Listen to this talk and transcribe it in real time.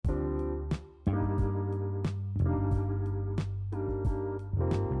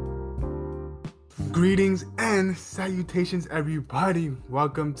Greetings and salutations, everybody.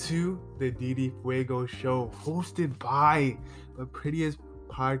 Welcome to the Didi Fuego Show, hosted by the prettiest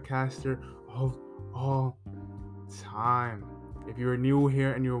podcaster of all time. If you're new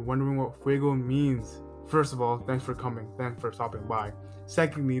here and you're wondering what Fuego means, first of all, thanks for coming. Thanks for stopping by.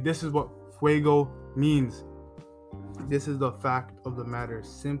 Secondly, this is what Fuego means. This is the fact of the matter.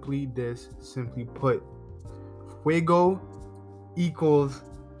 Simply put, Fuego equals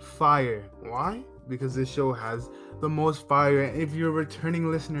fire. Why? Because this show has the most fire. And if you're a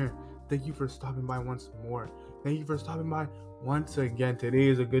returning listener, thank you for stopping by once more. Thank you for stopping by once again. Today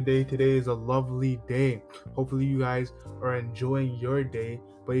is a good day. Today is a lovely day. Hopefully you guys are enjoying your day.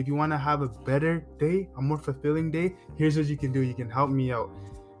 But if you want to have a better day, a more fulfilling day, here's what you can do. You can help me out.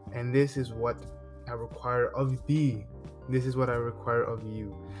 And this is what I require of thee. This is what I require of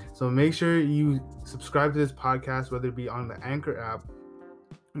you. So make sure you subscribe to this podcast, whether it be on the Anchor app,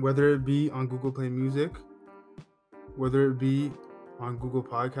 whether it be on Google Play Music, whether it be on Google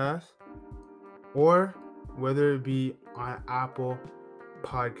Podcasts, or whether it be on Apple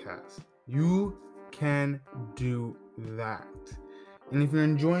Podcasts. You can do that. And if you're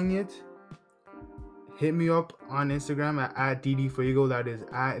enjoying it, hit me up on Instagram at @DDFuego. That is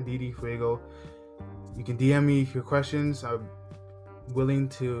at @DDFuego. You can DM me your questions. I'm willing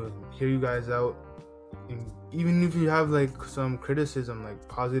to hear you guys out. And even if you have like some criticism, like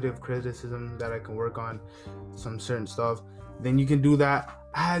positive criticism that I can work on some certain stuff, then you can do that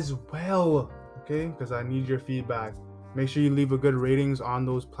as well. Okay? Because I need your feedback. Make sure you leave a good ratings on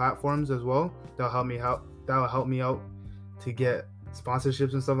those platforms as well. That'll help me out. That'll help me out to get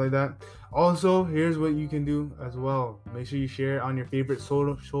sponsorships and stuff like that. Also, here's what you can do as well. Make sure you share it on your favorite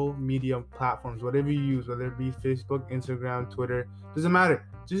social media platforms, whatever you use, whether it be Facebook, Instagram, Twitter, doesn't matter.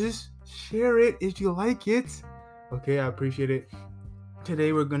 Just share it if you like it. Okay, I appreciate it.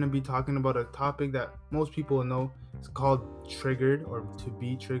 Today we're going to be talking about a topic that most people know. It's called triggered, or to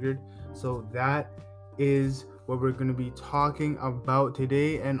be triggered. So that is what we're going to be talking about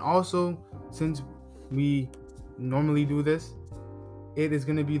today. And also, since we normally do this, it is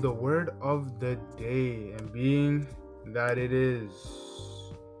going to be the word of the day, and being that it is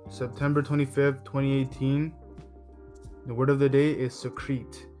September 25th, 2018, the word of the day is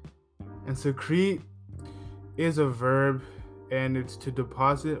secrete. And secrete is a verb, and it's to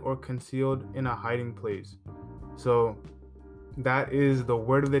deposit or concealed in a hiding place. So that is the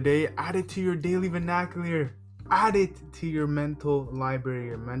word of the day. Add it to your daily vernacular. Add it to your mental library,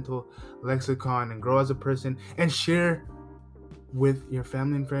 your mental lexicon, and grow as a person, and share with your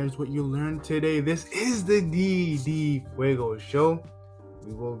family and friends what you learned today. This is the DD Fuego Show.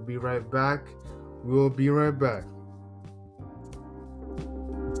 We will be right back.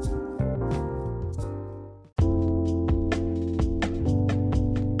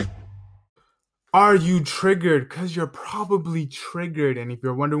 Are you triggered? Because you're probably triggered. And if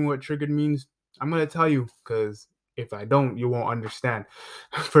you're wondering what triggered means, I'm going to tell you, because if I don't, you won't understand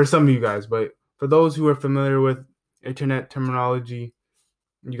for some of you guys. But for those who are familiar with internet terminology,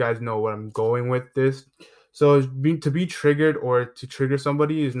 you guys know what I'm going with this. So to be triggered or to trigger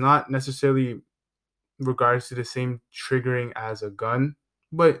somebody is not necessarily regards to the same triggering as a gun,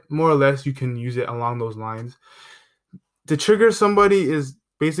 but more or less you can use it along those lines. To trigger somebody is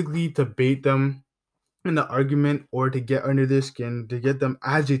basically to bait them in the argument or to get under their skin, to get them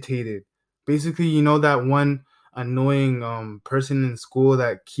agitated. Basically, you know that one annoying person in school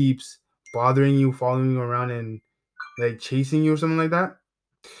that keeps bothering you, following you around, and like chasing you or something like that?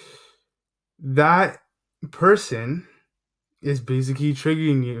 That person is basically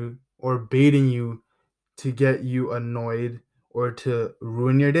triggering you or baiting you to get you annoyed or to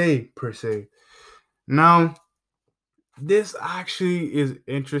ruin your day, per se. Now, this actually is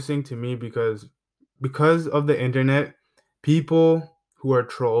interesting to me because of the internet, people who are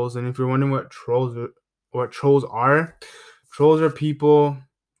trolls, and if you're wondering what trolls are people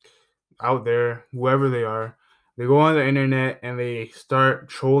out there, whoever they are. They go on the internet and they start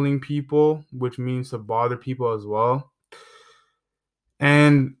trolling people, which means to bother people as well.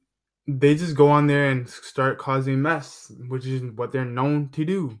 And they just go on there and start causing mess, which is what they're known to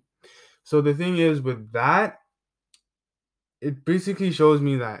do. So the thing is with that, it basically shows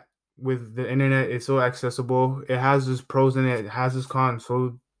me that with the internet, it's so accessible. It has its pros and it has its cons.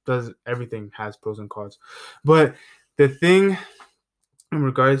 So does everything has pros and cons. But the thing in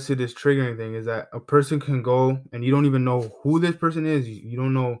regards to this triggering thing is that a person can go and you don't even know who this person is. You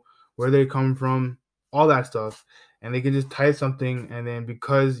don't know where they come from, all that stuff. And they can just type something, and then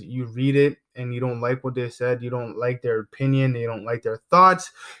because you read it and you don't like what they said, you don't like their opinion, you don't like their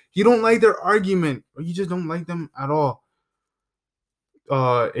thoughts, you don't like their argument, or you just don't like them at all,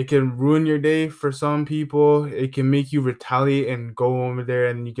 It can ruin your day for some people. It can make you retaliate and go over there,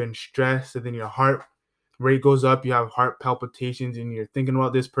 and you get stressed, and then your heart rate goes up. You have heart palpitations, and you're thinking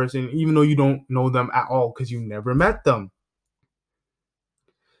about this person, even though you don't know them at all because you never met them.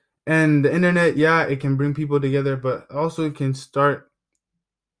 And the internet, yeah, it can bring people together, but also it can start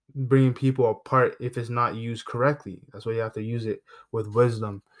bringing people apart if it's not used correctly. That's why you have to use it with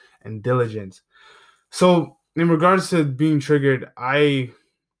wisdom and diligence. So, in regards to being triggered, I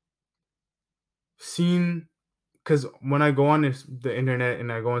seen, because when I go on the internet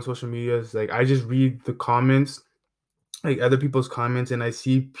and I go on social media, it's like I just read the comments, like other people's comments, and I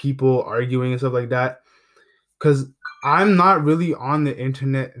see people arguing and stuff like that. Because I'm not really on the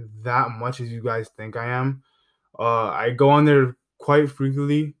internet that much as you guys think I am. I go on there quite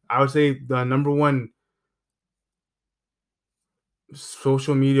frequently. I would say the number one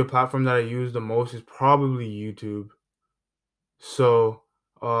social media platform that I use the most is probably YouTube. So,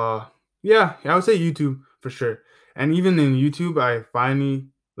 uh, yeah, I would say YouTube for sure. And even in YouTube, I finally,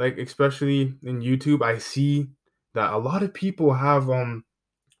 like, especially in YouTube, I see that a lot of people have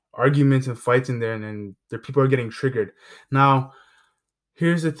arguments and fights in there, and then the people are getting triggered. Now,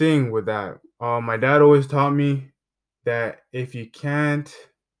 here's the thing with that. My dad always taught me that if you can't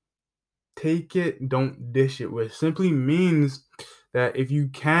take it, don't dish it, which simply means that if you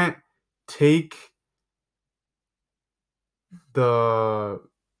can't take the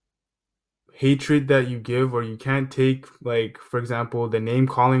hatred that you give, or you can't take, like, for example, the name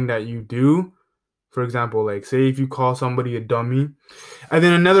calling that you do. For example, like, say if you call somebody a dummy and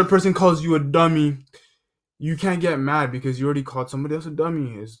then another person calls you a dummy, you can't get mad because you already called somebody else a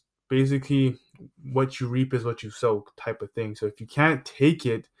dummy. Is basically what you reap is what you sow type of thing. So if you can't take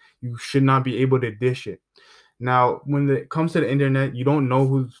it, you should not be able to dish it. Now, when it comes to the internet, you don't know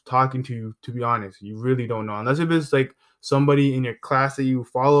who's talking to you, to be honest. You really don't know. Unless if it's like somebody in your class that you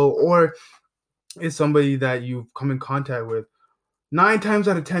follow, or it's somebody that you've come in contact with. 9 times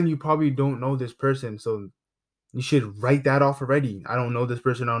out of 10, you probably don't know this person. So you should write that off already. I don't know this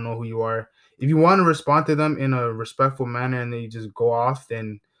person. I don't know who you are. If you want to respond to them in a respectful manner and they just go off,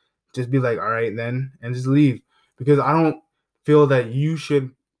 then just be like, all right, then, and just leave. Because I don't feel that you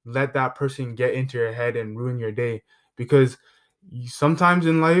should let that person get into your head and ruin your day. Because sometimes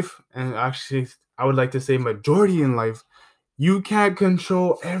in life, and actually, I would like to say majority in life, you can't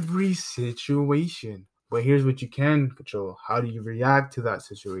control every situation. But here's what you can control: how do you react to that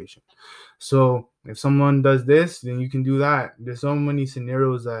situation? So if someone does this, then you can do that. There's so many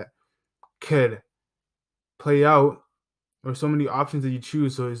scenarios that could play out, or so many options that you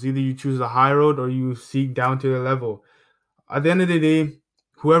choose. So it's either you choose the high road or you seek down to the level. At the end of the day,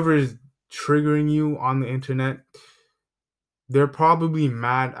 whoever is triggering you on the internet, they're probably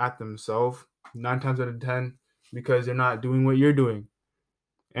mad at themselves 9 times out of 10, because they're not doing what you're doing.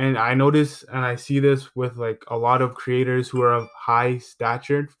 And I notice and I see this with like a lot of creators who are of high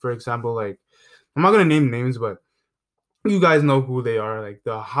stature. For example, like, I'm not gonna name names, but you guys know who they are. Like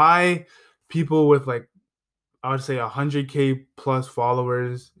the high people with, like, I would say 100K plus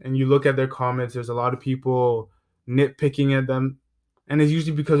followers, and you look at their comments, there's a lot of people nitpicking at them. And it's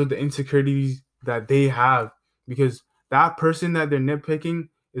usually because of the insecurities that they have. Because that person that they're nitpicking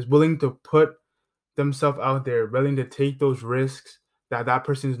is willing to put themselves out there, willing to take those risks that that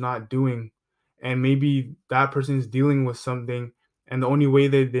person is not doing. And maybe that person is dealing with something, and the only way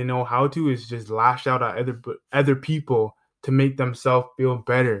that they know how to is just lash out at other people to make themselves feel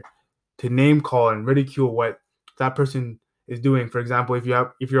better, to name call and ridicule what that person is doing. For example, if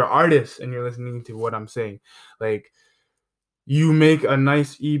you're an artist and you're listening to what I'm saying, like, you make a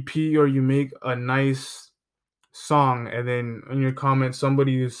nice EP or you make a nice song, and then in your comments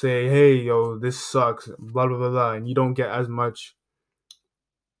somebody will say, hey, yo, this sucks, blah blah blah blah, and you don't get as much,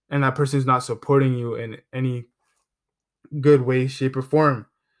 and that person is not supporting you in any good way, shape, or form.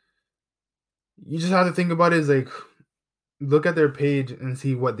 You just have to think about it as like, look at their page and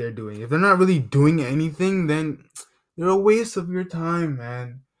see what they're doing. If they're not really doing anything, then they're a waste of your time,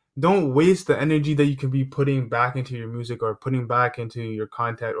 man. Don't waste the energy that you could be putting back into your music, or putting back into your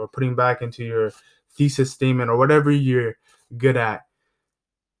content, or putting back into your thesis statement, or whatever you're good at.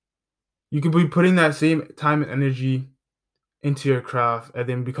 You could be putting that same time and energy into your craft and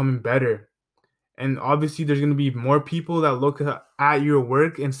then becoming better. And obviously there's going to be more people that look at your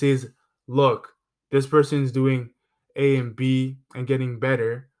work and says, look, this person's doing A and B and getting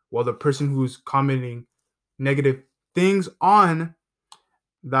better, while the person who's commenting negative things on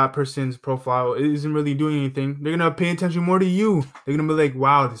that person's profile isn't really doing anything. They're going to pay attention more to you. They're going to be like,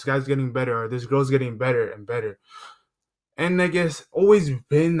 wow, this guy's getting better, or this girl's getting better and better. And I guess always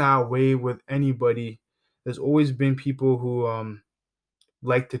been that way with anybody. There's always been people who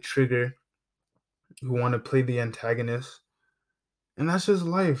like to trigger, who want to play the antagonist. And that's just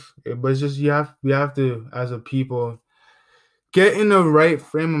life. But it's just we have to, as a people, get in the right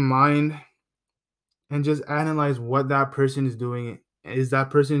frame of mind and just analyze what that person is doing. Is that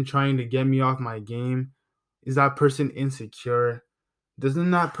person trying to get me off my game? Is that person insecure?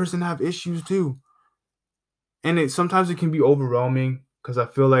 Doesn't that person have issues too? And sometimes it can be overwhelming because I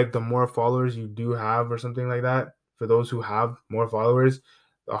feel like the more followers you do have or something like that, for those who have more followers,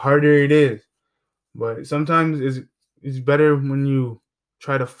 the harder it is. But sometimes it's better when you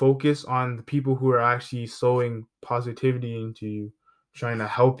try to focus on the people who are actually sowing positivity into you, trying to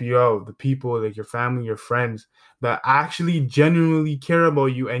help you out, the people like your family, your friends that actually genuinely care about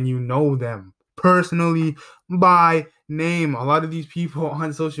you and you know them personally by name. A lot of these people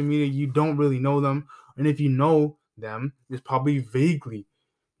on social media, you don't really know them. And if you know them, it's probably vaguely.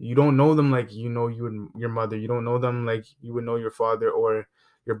 You don't know them like you know you and your mother. You don't know them like you would know your father or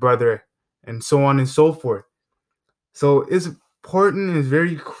your brother, and so on and so forth. So it's important, it's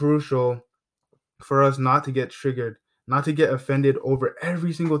very crucial for us not to get triggered, not to get offended over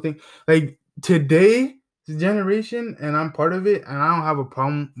every single thing. Like today, the generation, and I'm part of it, and I don't have a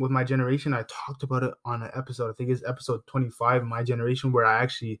problem with my generation. I talked about it on an episode, I think it's episode 25, My Generation, where I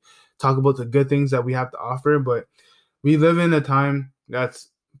actually talk about the good things that we have to offer. But we live in a time that's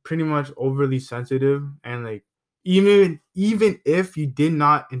pretty much overly sensitive, and like even if you did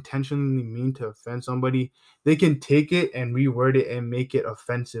not intentionally mean to offend somebody, they can take it and reword it and make it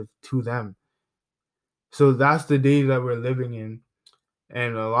offensive to them. So that's the day that we're living in,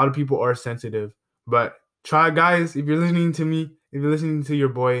 and a lot of people are sensitive. But try, guys, if you're listening to me, if you're listening to your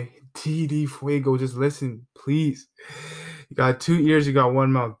boy TD Fuego, just listen, please. You got 2 ears, you got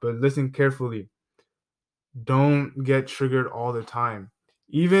one mouth, but listen carefully. Don't get triggered all the time.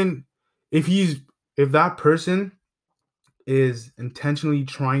 Even if that person is intentionally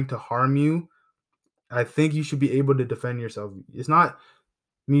trying to harm you, I think you should be able to defend yourself. It's not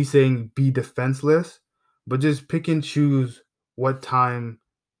me saying be defenseless, but just pick and choose what time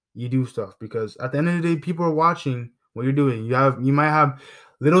you do stuff, because at the end of the day, people are watching what you're doing. You might have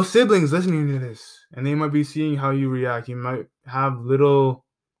little siblings listening to this, and they might be seeing how you react. You might have little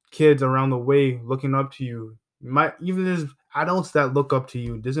kids around the way looking up to you. You might even there's adults that look up to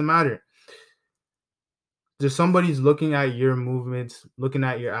you. It doesn't matter. There's somebody's looking at your movements, looking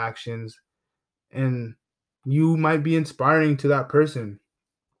at your actions, and you might be inspiring to that person.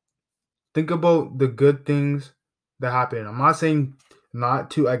 Think about the good things that happen. I'm not saying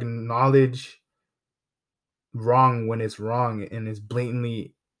not to acknowledge wrong when it's wrong and it's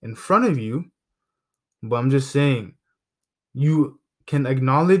blatantly in front of you, but I'm just saying you can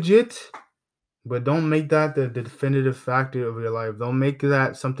acknowledge it, but don't make that the definitive factor of your life. Don't make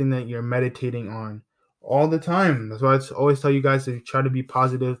that something that you're meditating on all the time. That's why I always tell you guys to try to be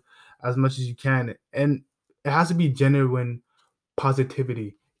positive as much as you can, and it has to be genuine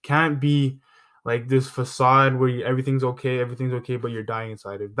positivity. Can't be like this facade where everything's okay, but you're dying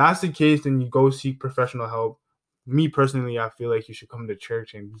inside. If that's the case, then you go seek professional help. Me personally, I feel like you should come to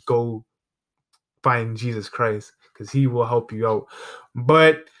church and go find Jesus Christ, because he will help you out.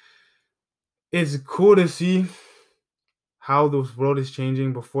 But it's cool to see how the world is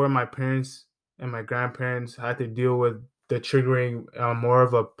changing. Before, my parents and my grandparents had to deal with the triggering on more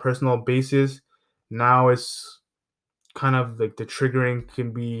of a personal basis. Now it's kind of like the triggering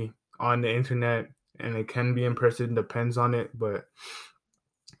can be on the internet and it can be in person, depends on it. But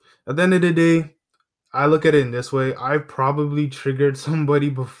at the end of the day, I look at it in this way. I probably triggered somebody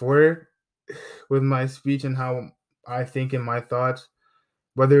before with my speech and how I think and my thoughts,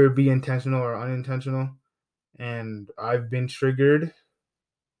 whether it be intentional or unintentional. And I've been triggered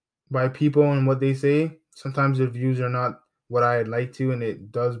by people and what they say. Sometimes their views are not what I'd like to, and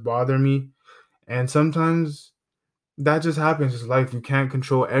it does bother me. And sometimes that just happens. It's life. You can't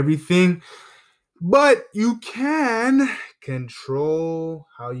control everything, but you can control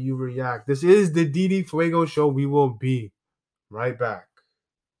how you react. This is the DD Fuego Show. We will be right back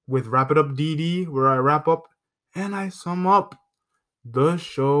with Wrap It Up DD, where I wrap up and I sum up the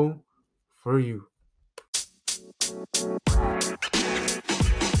show for you.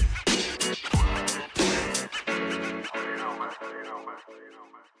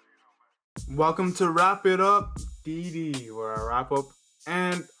 Welcome to Wrap It Up DD, where I wrap up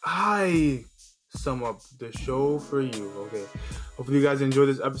and I sum up the show for you. Okay, hopefully you guys enjoyed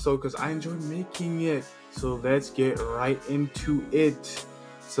this episode, because I enjoyed making it. So let's get right into it.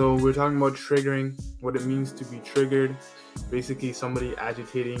 So we're talking about triggering, what it means to be triggered. Basically somebody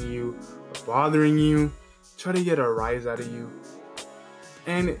agitating you, bothering you, try to get a rise out of you.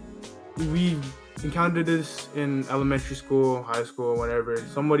 And we encountered this in elementary school, high school, whatever.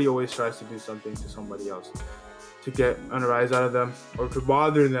 Somebody always tries to do something to somebody else to get a rise out of them or to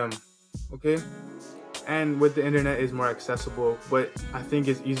bother them. Okay? And with the internet is more accessible, but I think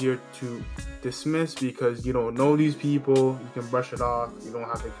it's easier to dismiss because you don't know these people. You can brush it off. You don't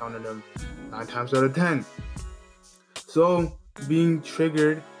have to encounter them 9 times out of 10. So being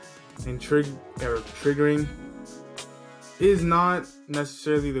triggered and triggering is not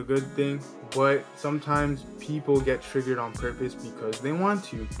necessarily the good thing, but sometimes people get triggered on purpose because they want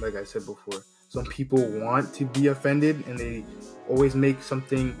to. Like I said before, some people want to be offended and they always make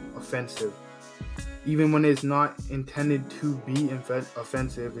something offensive, even when it's not intended to be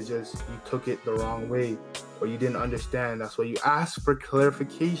offensive. It's just you took it the wrong way or you didn't understand. That's why you ask for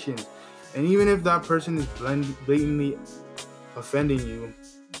clarifications. And even if that person is blatantly offending you,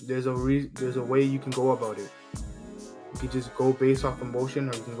 there's a way you can go about it. You can just go based off emotion,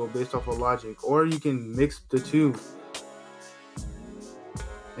 or you can go based off of logic, or you can mix the two.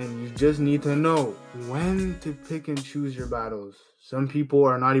 And you just need to know when to pick and choose your battles. Some people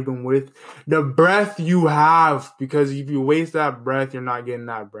are not even worth the breath you have, because if you waste that breath, you're not getting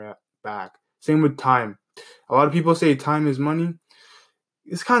that breath back. Same with time. A lot of people say time is money.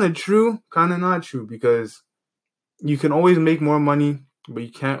 It's kind of true, kind of not true, because you can always make more money, but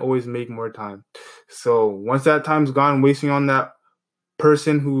you can't always make more time. So once that time's gone, wasting on that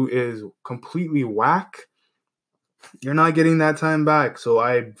person who is completely whack, you're not getting that time back. So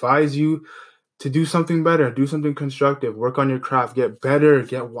I advise you to do something better, do something constructive, work on your craft, get better,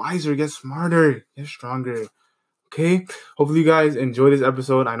 get wiser, get smarter, get stronger. Okay? Hopefully you guys enjoy this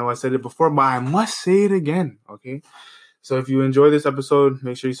episode. I know I said it before, but I must say it again. Okay? So if you enjoy this episode,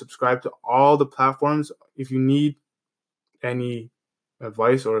 make sure you subscribe to all the platforms. If you need any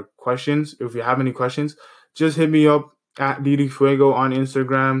advice or questions, if you have any questions, just hit me up at Didi Fuego on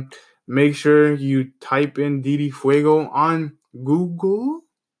Instagram. Make sure you type in Didi Fuego on Google,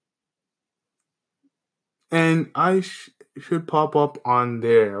 and I should pop up on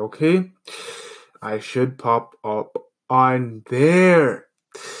there. Okay, I should pop up on there.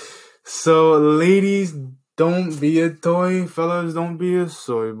 So ladies, don't be a toy. Fellas, don't be a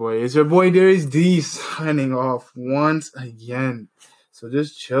soy boy. It's your boy Darius D signing off once again. So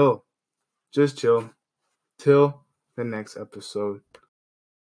just chill. Just chill till the next episode.